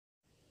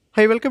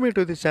Hi, welcome you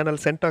to this channel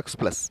Syntax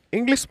Plus.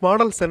 English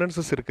model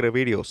sentences இருக்கிற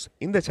videos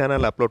இந்த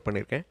சேனலில் upload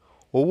பண்ணியிருக்கேன்.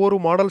 ஒவ்வொரு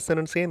மாடல்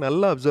சென்டென்ஸையும்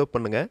நல்லா அப்சர்வ்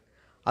பண்ணுங்கள்.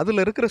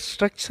 அதில் இருக்கிற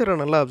ஸ்ட்ரக்சரை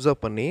நல்லா அப்சர்வ்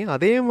பண்ணி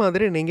அதே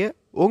மாதிரி நீங்கள்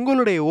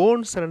உங்களுடைய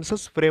ஓன்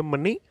சென்டென்சஸ் ஃப்ரேம்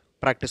பண்ணி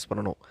ப்ராக்டிஸ்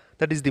பண்ணணும்.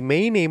 That is the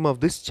main aim of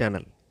this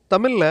channel.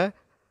 தமிழில்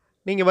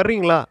நீங்கள்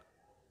வர்றீங்களா,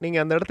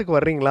 நீங்கள் அந்த இடத்துக்கு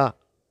வர்றீங்களா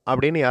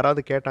அப்படின்னு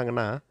யாராவது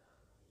கேட்டாங்கன்னா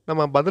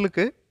நம்ம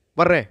பதிலுக்கு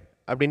வர்றேன்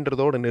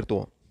அப்படின்றதோடு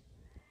நிறுத்துவோம்.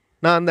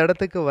 நான் அந்த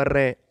இடத்துக்கு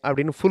வர்றேன்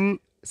அப்படின்னு ஃபுல்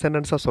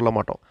சென்டென்ஸாக சொல்ல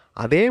மாட்டோம்.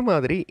 அதே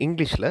மாதிரி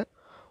இங்கிலீஷில்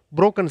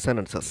ப்ரோக்கன்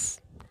சென்டென்சஸ்,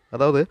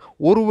 அதாவது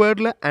ஒரு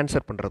வேர்டில்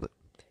ஆன்சர் பண்ணுறது.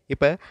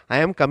 இப்போ ஐ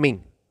ஆம் கம்மிங்,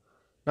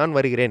 நான்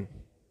வருகிறேன்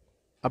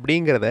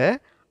அப்படிங்கிறத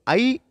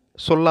ஐ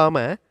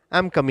சொல்லாமல்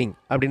ஆம் கம்மிங்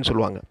அப்படின்னு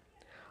சொல்லுவாங்க.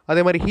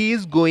 அதே மாதிரி ஹீ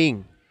இஸ்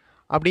கோயிங்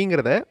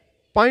அப்படிங்கிறத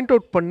பாயிண்ட்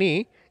அவுட் பண்ணி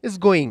இஸ்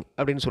கோயிங்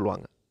அப்படின்னு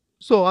சொல்லுவாங்க.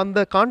 ஸோ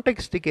அந்த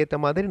கான்டெக்ஸ்ட்டுக்கு ஏற்ற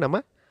மாதிரி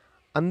நம்ம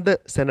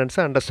அந்த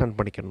சென்டென்ஸை அண்டர்ஸ்டாண்ட்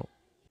பண்ணிக்கணும்.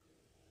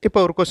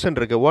 இப்போ ஒரு கொஸ்டின்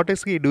இருக்குது, வாட்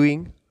இஸ் ஹீ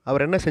டூயிங்,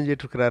 அவர் என்ன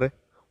செஞ்சிட்ருக்கிறாரு,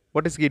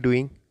 வாட் இஸ் ஹீ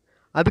டூயிங்.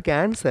 அதுக்கு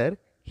ஆன்சர்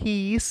ஹீ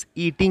இஸ்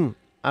ஈட்டிங்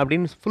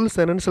அப்படின்னு ஃபுல்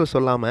சென்டென்ஸில்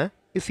சொல்லாமல்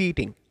இஸ்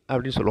ஈட்டிங்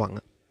அப்படின்னு சொல்லுவாங்க.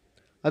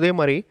 அதே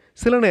மாதிரி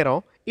சில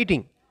நேரம்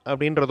ஈட்டிங்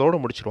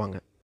அப்படின்றதோடு முடிச்சுருவாங்க.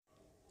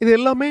 இது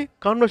எல்லாமே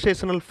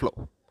கான்வர்சேஷனல் ஃப்ளோ.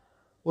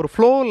 ஒரு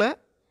ஃப்ளோவில்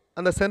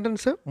அந்த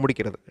சென்டென்ஸை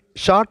முடிக்கிறது,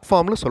 ஷார்ட்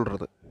ஃபார்மில்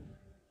சொல்கிறது.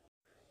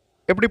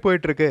 எப்படி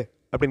போயிட்டுருக்கு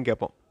அப்படின்னு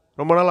கேட்போம்.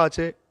 ரொம்ப நாள்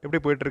ஆச்சு,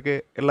 எப்படி போயிட்டுருக்கு,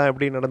 எல்லாம்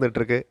எப்படி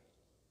நடந்துகிட்ருக்கு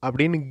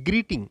அப்படின்னு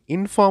க்ரீட்டிங்,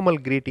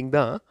 இன்ஃபார்மல் க்ரீட்டிங்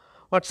தான்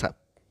WhatsApp.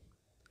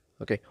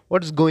 Okay,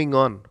 what's going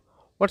on,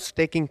 watts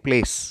taking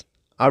place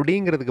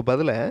அப்படிங்கிறதுக்கு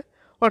பதிலாக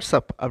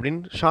வாட்ஸ்அப்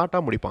அப்படின்னு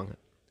ஷார்ட்டாக முடிப்பாங்க.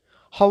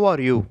 How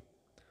are you.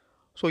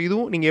 ஸோ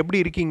இதுவும் நீங்கள் எப்படி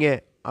இருக்கீங்க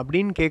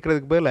அப்படின்னு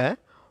கேட்குறதுக்கு பதிலாக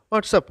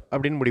வாட்ஸ்அப்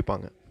அப்படின்னு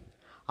முடிப்பாங்க.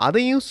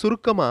 அதையும்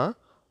சுருக்கமாக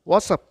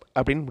வாட்ஸ்அப்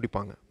அப்படின்னு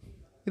முடிப்பாங்க.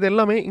 இது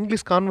எல்லாமே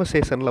இங்கிலீஷ்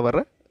கான்வர்சேஷனில்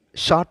வர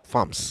ஷார்ட்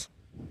ஃபார்ம்ஸ்.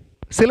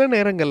 சில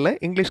நேரங்களில்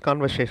இங்கிலீஷ்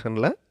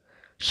கான்வர்சேஷனில்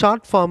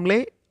ஷார்ட்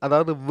ஃபார்ம்லே,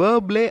 அதாவது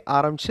வேர்ப்லே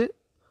ஆரம்பித்து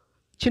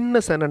சின்ன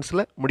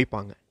சென்டென்ஸில்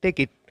முடிப்பாங்க.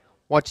 டேக் இட்,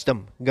 வாட்ச்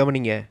தம்,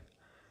 கவனிங்க,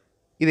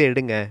 இதை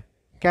எடுங்க,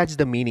 catch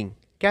the meaning.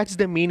 Catch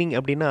the meaning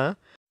அப்படின்னா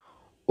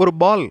ஒரு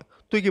பால்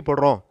தூக்கி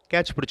போடுறோம்,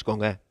 கேட்ச்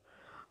பிடிச்சிக்கோங்க,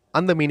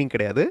 அந்த மீனிங்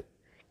கிடையாது.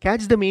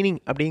 கேட்ச் த மீனிங்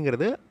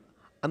அப்படிங்கிறது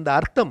அந்த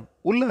அர்த்தம்,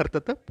 உள்ள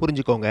அர்த்தத்தை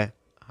புரிஞ்சுக்கோங்க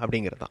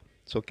அப்படிங்கிறது தான்.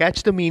 ஸோ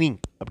கேட்ச் த மீனிங்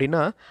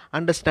அப்படின்னா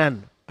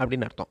அண்டர்ஸ்டாண்ட்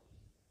அப்படின்னு அர்த்தம்.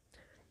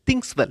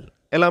 திங்ஸ் வெல்,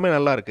 எல்லாமே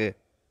நல்லா இருக்குது,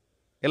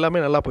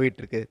 எல்லாமே நல்லா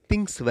போயிட்டுருக்கு,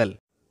 திங்ஸ் வெல்.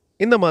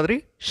 இந்த மாதிரி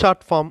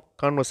ஷார்ட் ஃபார்ம்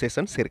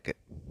கான்வர்சேஷன்ஸ் இருக்குது.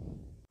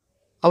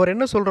 அவர்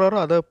என்ன சொல்கிறாரோ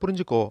அதை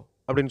புரிஞ்சுக்கோ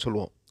அப்படின்னு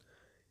சொல்லுவோம்.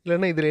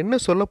 இல்லைன்னா இதில் என்ன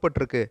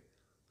சொல்லப்பட்டிருக்கு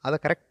அதை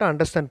கரெக்டாக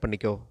அண்டர்ஸ்டாண்ட்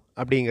பண்ணிக்கோ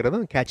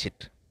அப்படிங்கிறதும் கேட்ச்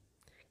இட்.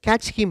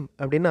 கேட்ச் ஹிம்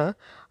அப்படின்னா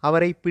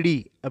அவரை பிடி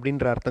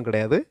அப்படின்ற அர்த்தம்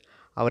கிடையாது.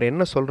 அவர்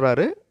என்ன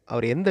சொல்கிறாரு,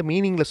 அவர் எந்த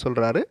மீனிங்கில்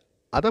சொல்கிறாரு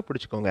அதை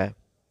பிடிச்சிக்கோங்க,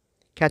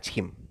 catch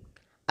him.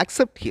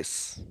 Accept his,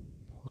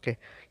 okay,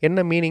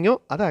 என்ன மீனிங்கோ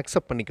அதை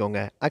அக்செப்ட்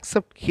பண்ணிக்கோங்க,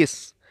 அக்செப்ட் ஹிஸ்.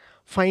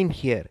 ஃபைன்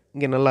ஹியர்,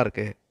 இங்கே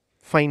நல்லாயிருக்கு,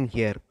 fine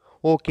here,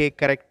 okay,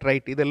 correct,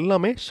 right. இது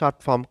எல்லாமே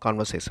ஷார்ட் ஃபார்ம்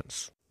கான்வர்சேஷன்ஸ்.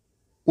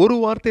 ஒரு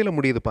வார்த்தையில்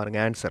முடியுது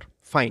பாருங்கள் ஆன்சர்,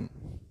 ஃபைன்.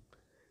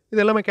 இது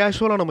எல்லாமே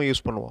கேஷுவலாக நம்ம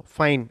யூஸ் பண்ணுவோம்.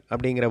 ஃபைன்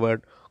அப்படிங்கிற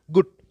வேர்ட்,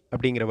 குட்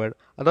அப்படிங்கிற வேர்ட்.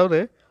 அதாவது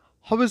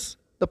how is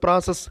the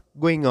process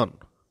going on,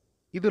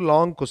 இது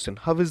long question.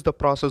 How is the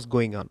process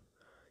going on,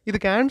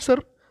 இதுக்கு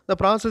answer the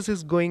process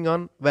is going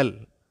on well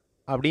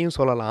அப்படின்னு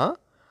சொல்லலாம்.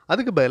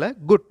 அதுக்கு பதிலாக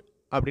குட்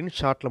அப்படின்னு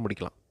ஷார்ட்டில்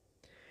முடிக்கலாம்.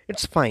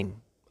 It's fine,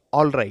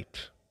 all right,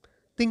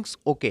 things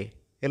okay,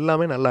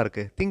 எல்லாமே நல்லா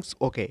இருக்குது, things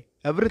okay,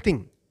 every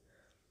thing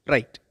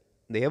right.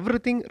 இந்த எவ்ரி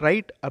திங்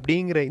ரைட்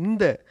அப்படிங்கிற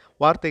இந்த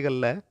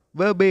வார்த்தைகளில்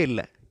வேர்பே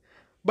இல்லை,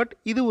 பட்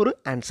இது ஒரு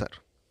answer,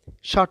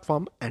 short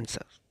form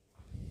answer.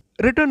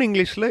 Return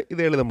இங்கிலீஷில்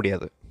இதை எழுத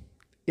முடியாது,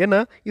 ஏன்னா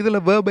இதில்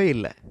வேர்பே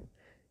இல்லை.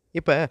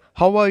 இப்போ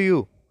ஹவ் ஆர் யூ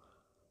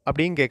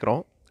அப்படின்னு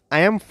கேட்குறோம்,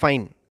 ஐ ஆம்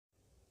ஃபைன்.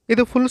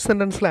 இது ஃபுல்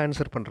சென்டென்ஸில்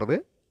ஆன்சர் பண்ணுறது.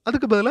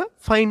 அதுக்கு பதிலாக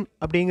ஃபைன்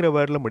அப்படிங்கிற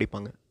வேர்டில்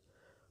முடிப்பாங்க.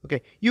 ஓகே,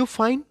 யூ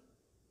ஃபைன்,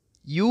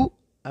 யூ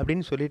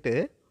அப்படின்னு சொல்லிவிட்டு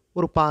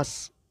ஒரு பாஸ்,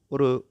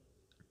 ஒரு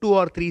 2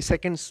 or 3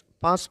 seconds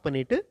பாஸ்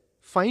பண்ணிவிட்டு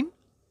ஃபைன்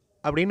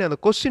அப்படின்னு அந்த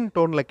கொஸ்டின்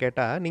டோனில்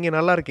கேட்டால் நீங்கள்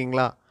நல்லா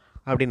இருக்கீங்களா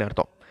அப்படின்னு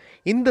அர்த்தம்.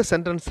 இந்த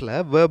சென்டென்ஸில்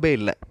வேர்பே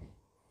இல்லை,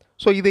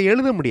 ஸோ இதை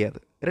எழுத முடியாது.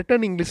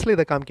 ரிட்டன் இங்கிலீஷில்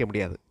இதை காமிக்க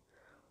முடியாது.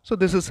 So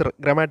this is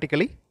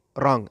grammatically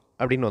wrong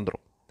அப்படின்னு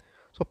வந்துடும்.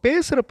 ஸோ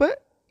பேசுகிறப்ப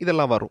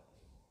இதெல்லாம் வரும்.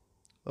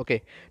 ஓகே,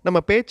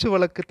 நம்ம பேச்சு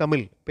வழக்கு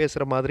தமிழ்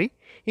பேசுகிற மாதிரி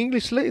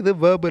இங்கிலீஷில் இது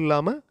வேர்பு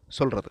இல்லாமல்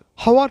சொல்கிறது.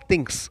 ஹவ் ஆர்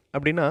திங்ஸ்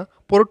அப்படின்னா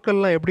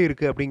பொருட்கள்லாம் எப்படி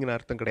இருக்குது அப்படிங்கிற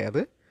அர்த்தம்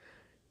கிடையாது.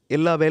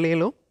 எல்லா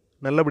வேலையிலும்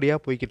நல்லபடியாக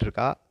போய்கிட்டு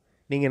இருக்கா,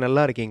 நீங்கள்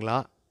நல்லா இருக்கீங்களா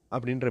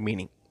அப்படின்ற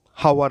meaning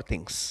how are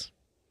things.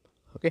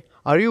 Okay,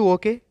 are you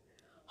okay,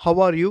 how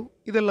are you,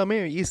 இதெல்லாமே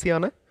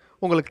ஈஸியான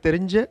உங்களுக்கு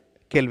தெரிஞ்ச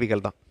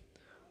கேள்விகள் தான்.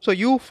 ஸோ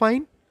யூ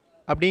ஃபைன்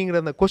அப்படிங்கிற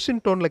அந்த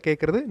கொஸ்டின் டோனில்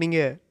கேட்குறது,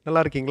 நீங்கள்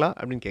நல்லா இருக்கீங்களா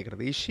அப்படின்னு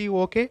கேட்குறது. இஸ் ஷீ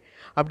ஓகே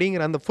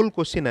அப்படிங்கிற அந்த ஃபுல்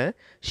கொஸ்டினை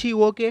ஷீ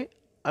ஓகே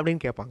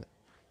அப்படின்னு கேட்பாங்க.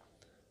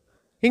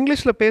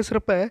 இங்கிலீஷில்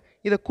பேசுகிறப்ப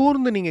இதை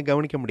கூர்ந்து நீங்கள்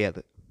கவனிக்க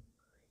முடியாது,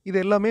 இது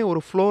எல்லாமே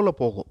ஒரு ஃப்ளோவில்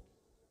போகும்.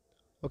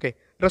 ஓகே,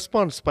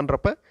 ரெஸ்பான்ஸ்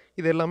பண்ணுறப்ப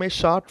இது எல்லாமே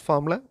ஷார்ட்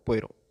ஃபார்மில்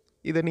போயிடும்.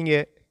 இதை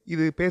நீங்கள்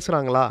இது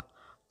பேசுகிறாங்களா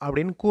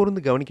அப்படின்னு கூர்ந்து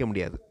கவனிக்க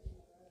முடியாது.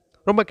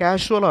 ரொம்ப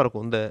கேஷுவலாக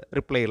இருக்கும் இந்த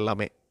ரிப்ளை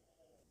எல்லாமே.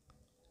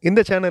 இந்த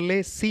சேனல்லே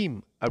சீம்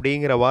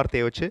அப்படிங்கிற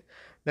வார்த்தையை வச்சு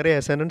நிறைய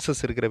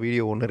சென்டென்சஸ் இருக்கிற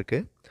வீடியோ ஒன்று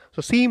இருக்குது. ஸோ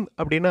சீம்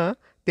அப்படின்னா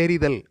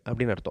தெரிதல்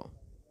அப்படின்னு அர்த்தம்.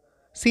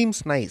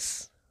 சீம்ஸ் நைஸ்,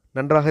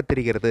 நன்றாக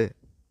தெரிகிறது.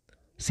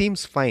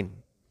 Seems fine.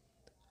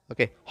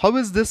 Okay, how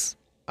is this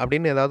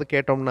அப்படின்னு ஏதாவது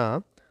கேட்டோம்னா,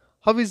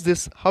 how is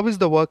this, how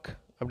is the work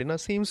அப்படின்னா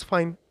சீம்ஸ்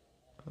ஃபைன்.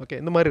 ஓகே,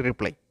 இந்த மாதிரி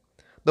reply.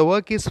 The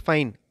work is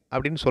fine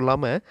அப்படின்னு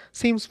சொல்லாமல்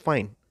சீம்ஸ்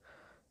ஃபைன்,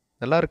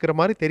 நல்லா இருக்கிற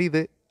மாதிரி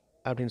தெரியுது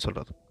அப்படின்னு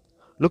சொல்கிறது.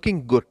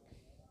 லுக்கிங் குட்,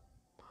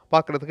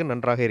 பார்க்குறதுக்கு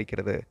நன்றாக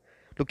இருக்கிறது.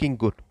 Looking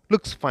good,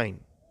 looks fine.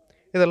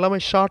 இதெல்லாமே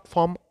ஷார்ட்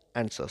ஃபார்ம்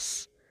ஆன்சர்ஸ்.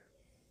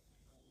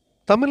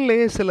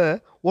 தமிழ்லேயே சில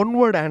ஒன்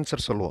வேர்டு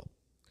ஆன்சர் சொல்லுவோம்.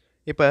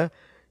 இப்போ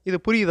இது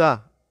புரியுதா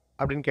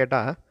அப்படின்னு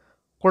கேட்டால்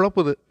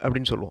குழப்புது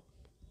அப்படின்னு சொல்லுவோம்.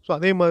 ஸோ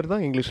அதே மாதிரி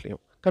தான்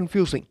இங்கிலீஷ்லேயும்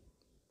கன்ஃபியூசிங்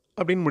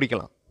அப்படின்னு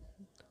முடிக்கலாம்.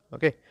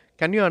 Okay,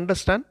 can you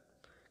understand?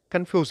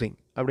 Confusing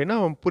அப்படின்னா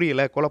அவன்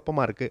புரியலை,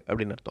 குழப்பமாக இருக்குது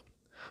அப்படின்னு அர்த்தம்.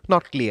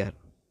 Not clear,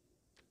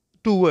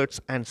 2 words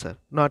answer,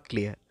 not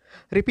clear.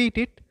 Repeat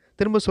it,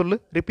 திரும்ப சொல்லு,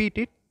 ரிப்பீட்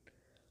இட்.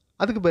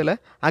 அதுக்கு பதில்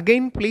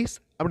அகைன் ப்ளீஸ்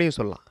அப்படின்னு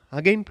சொல்லலாம்.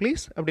 அகைன்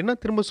ப்ளீஸ் அப்படின்னா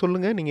திரும்ப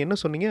சொல்லுங்கள், நீங்கள் என்ன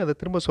சொன்னீங்க அதை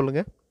திரும்ப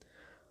சொல்லுங்கள்.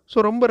 ஸோ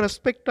ரொம்ப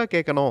ரெஸ்பெக்டாக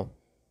கேட்கணும்.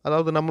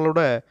 அதாவது நம்மளோட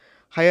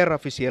ஹையர்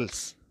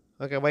அஃபிஷியல்ஸ்,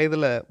 ஓகே,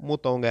 வயதில்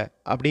மூத்தவங்க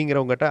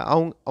அப்படிங்கிறவங்ககிட்ட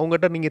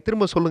அவங்ககிட்ட நீங்கள்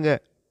திரும்ப சொல்லுங்கள்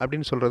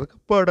அப்படின்னு சொல்கிறதுக்கு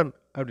பேர்டன்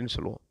அப்படின்னு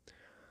சொல்லுவோம்.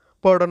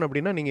 பேர்டன்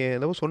அப்படின்னா நீங்கள்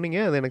ஏதோ சொன்னீங்க,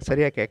 அது எனக்கு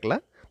சரியாக கேட்கல,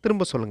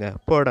 திரும்ப சொல்லுங்கள்,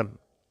 பேர்டன்.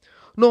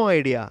 நோ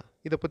ஐடியா,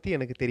 இதை பற்றி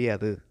எனக்கு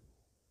தெரியாது.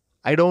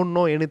 I don't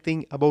know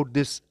anything about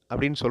this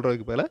அப்படின்னு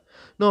சொல்கிறதுக்கு பதில்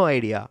நோ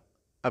ஐடியா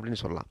அப்படின்னு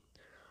சொல்லலாம்.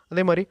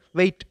 அதே மாதிரி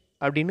வெயிட்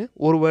அப்படின்னு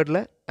ஒரு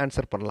வேர்டில்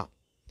ஆன்சர் பண்ணலாம்.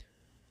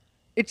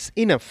 இட்ஸ்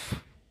இனஃப்,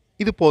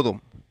 இது போதும்.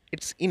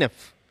 It's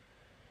enough.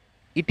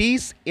 It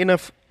is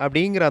enough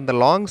அப்படிங்கிற அந்த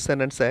லாங்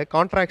சென்டென்ஸை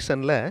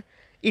கான்ட்ராக்ஷனில்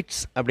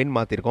இட்ஸ் அப்படின்னு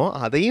மாற்றிருக்கோம்.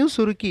 அதையும்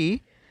சுருக்கி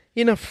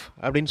இனஃப்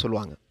அப்படின்னு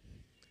சொல்லுவாங்க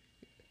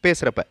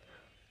பேசுகிறப்ப.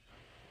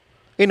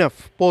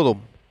 இனஃப்,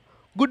 போதும்.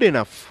 குட்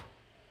இனஃப்,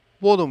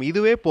 போதும்,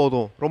 இதுவே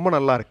போதும், ரொம்ப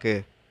நல்லா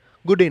இருக்குது.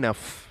 Good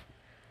enough.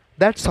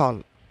 தட்ஸ் ஆல்,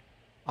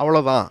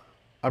 அவ்வளோதான்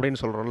அப்படின்னு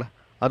சொல்கிறோம்ல,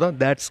 அதான்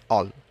that's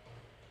all.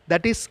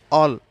 That is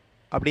all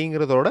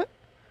அப்படிங்கிறதோட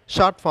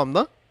ஷார்ட் ஃபார்ம்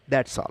தான்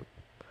தட்ஸ் ஆல்.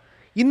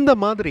 இந்த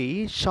மாதிரி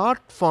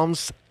short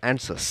forms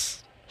answers,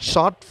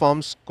 short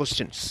forms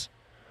questions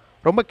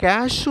ரொம்ப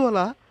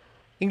கேஷுவலாக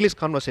இங்கிலீஷ்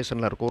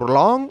கான்வர்சேஷனில் இருக்கும். ஒரு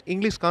லாங்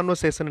இங்கிலீஷ்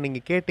கான்வர்சேஷனை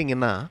நீங்கள்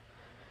கேட்டிங்கன்னா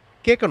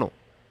கேட்கணும்,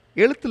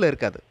 எழுத்தில்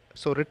இருக்காது.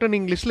 ஸோ ரிட்டன்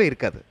இங்கிலீஷில்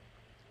இருக்காது.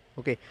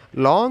 ஓகே,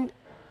 லாங்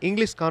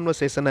இங்கிலீஷ்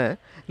கான்வர்சேஷனை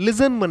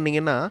லிசன்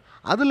பண்ணிங்கன்னா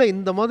அதில்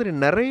இந்த மாதிரி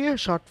நிறைய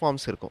ஷார்ட்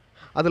ஃபார்ம்ஸ் இருக்கும்.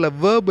 அதில்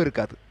வேர்ப்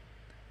இருக்காது,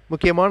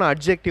 முக்கியமான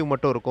அட்ஜெக்டிவ்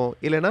மட்டும் இருக்கும்,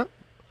 இல்லைனா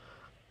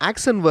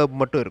ஆக்ஷன் வேர்ப்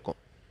மட்டும் இருக்கும்.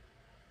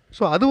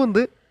 ஸோ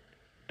அது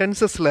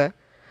டென்சஸில்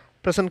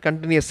ப்ரெசன்ட்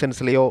கண்டினியூஸ்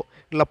சென்ஸ்லேயோ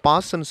இல்லை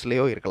பாஸ்ட்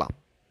சென்ஸ்லேயோ இருக்கலாம்.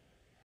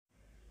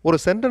 ஒரு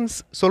சென்டென்ஸ்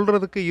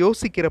சொல்கிறதுக்கு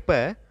யோசிக்கிறப்ப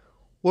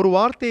ஒரு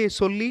வார்த்தையை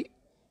சொல்லி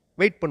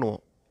வெயிட்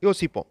பண்ணுவோம்,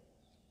 யோசிப்போம்.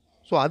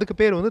 ஸோ அதுக்கு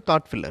பேர்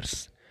தாட் ஃபில்லர்ஸ்.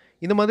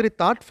 இந்த மாதிரி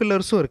தாட்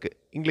ஃபில்லர்ஸும் இருக்குது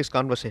இங்கிலீஷ்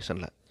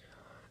கான்வர்சேஷனில்.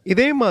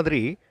 இதே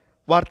மாதிரி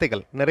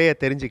வார்த்தைகள் நிறைய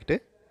தெரிஞ்சுக்கிட்டு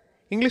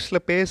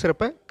இங்கிலீஷில்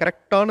பேசுகிறப்ப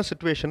கரெக்டான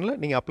சுச்சுவேஷனில்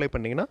நீங்கள் அப்ளை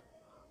பண்ணிங்கன்னா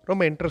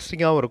ரொம்ப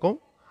இன்ட்ரெஸ்டிங்காகவும் இருக்கும்,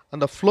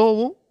 அந்த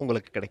ஃப்ளோவும்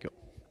உங்களுக்கு கிடைக்கும்.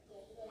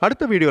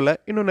 அடுத்த வீடியோவில்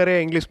இன்னும் நிறைய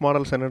இங்கிலீஷ்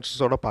மாடல்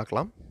சென்டென்சஸோடு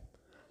பார்க்கலாம்.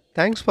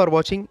 தேங்க்ஸ் ஃபார்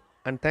வாட்சிங்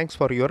and thanks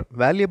for your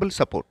valuable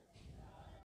support.